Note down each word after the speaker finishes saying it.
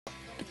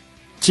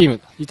チーム、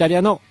イタリ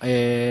アの、ちょ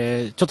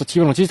っと規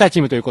模の小さいチ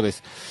ームということで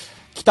す。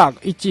来た、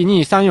1、2、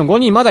3、4、5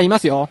人まだいま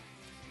すよ。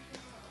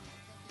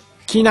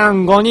キナ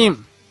ン5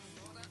人。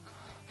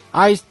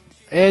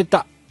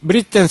ブ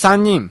リッツェン3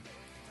人。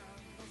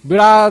ブ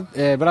ラ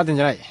デン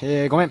じゃな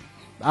い、ごめん。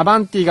アバ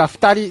ンティが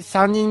2人、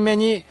3人目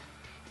に、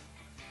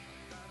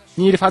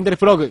ニール・ファンデル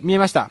プログ、見え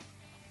ました。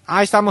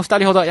アイさんも2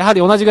人ほど、やは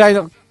り同じぐらい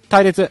の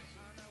隊列。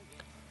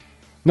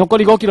残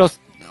り5キロ、過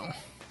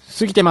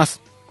ぎてま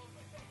す。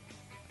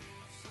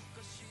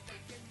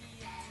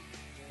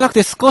なく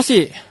て少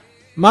し、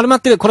丸ま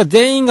ってる。これ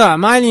全員が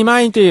前に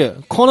前にとい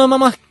う、このま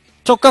ま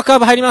直角カー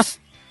ブ入ります。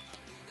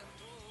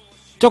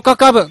直角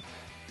カーブ。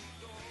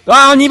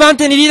2番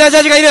手にリーダージ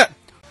ャージがいる。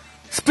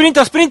スプリン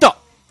ト。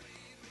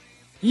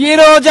イエ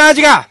ロージャー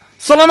ジが、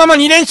そのまま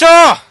2連勝。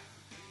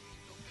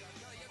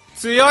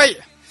強い。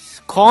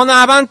こ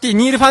のアバンティ、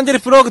ニール・ファンデル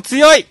プローグ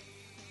強い。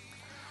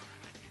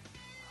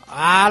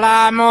あ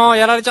ら、もう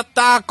やられちゃっ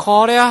た。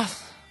これは、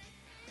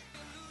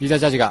リーダー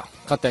ジャージが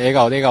勝った笑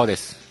顔で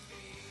す。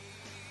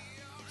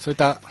そういっ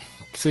た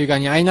水害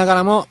に遭いなが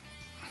らも、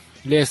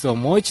レースを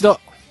もう一度、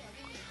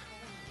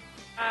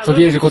途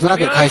切れることな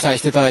く開催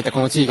していただいたこ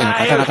の地域の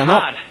方々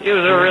の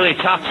力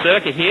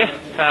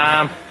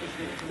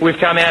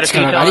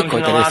があり、こう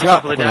いったレース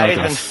が行われて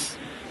います。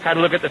Had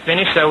a look at the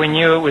finish, so we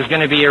knew it was going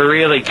to be a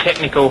really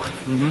technical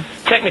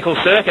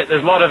circuit.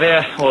 There's a lot of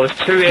there's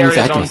 2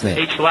 areas on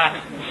each lap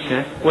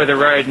where the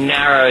road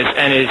narrows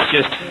and is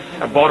just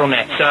a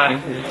bottleneck. So,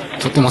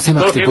 look,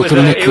 it was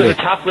a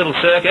tough little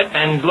circuit,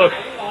 and look,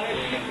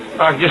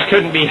 I just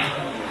couldn't be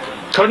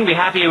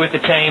happier with the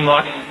team.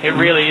 Like, it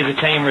really is a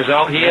team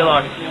result here.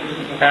 Like,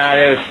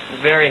 there was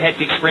a very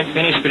hectic sprint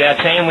finish, but our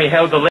team, we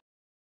held the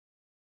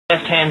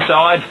left-hand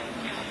side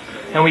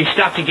and we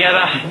stuck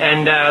together.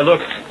 And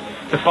look,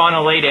 the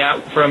final lead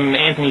out from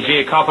Anthony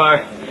Giacopo.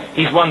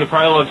 He's won the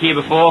prologue here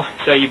before,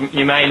 so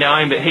you may know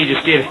him, but he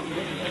just did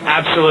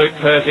absolute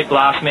perfect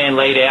last man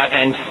lead out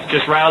and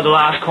just railed the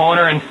last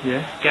corner and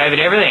gave it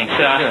everything.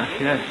 So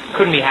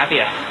couldn't be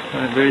happier.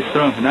 Very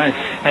strong, nice.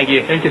 Thank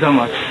you. Thank you so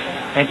much.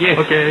 Thank you.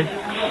 Okay.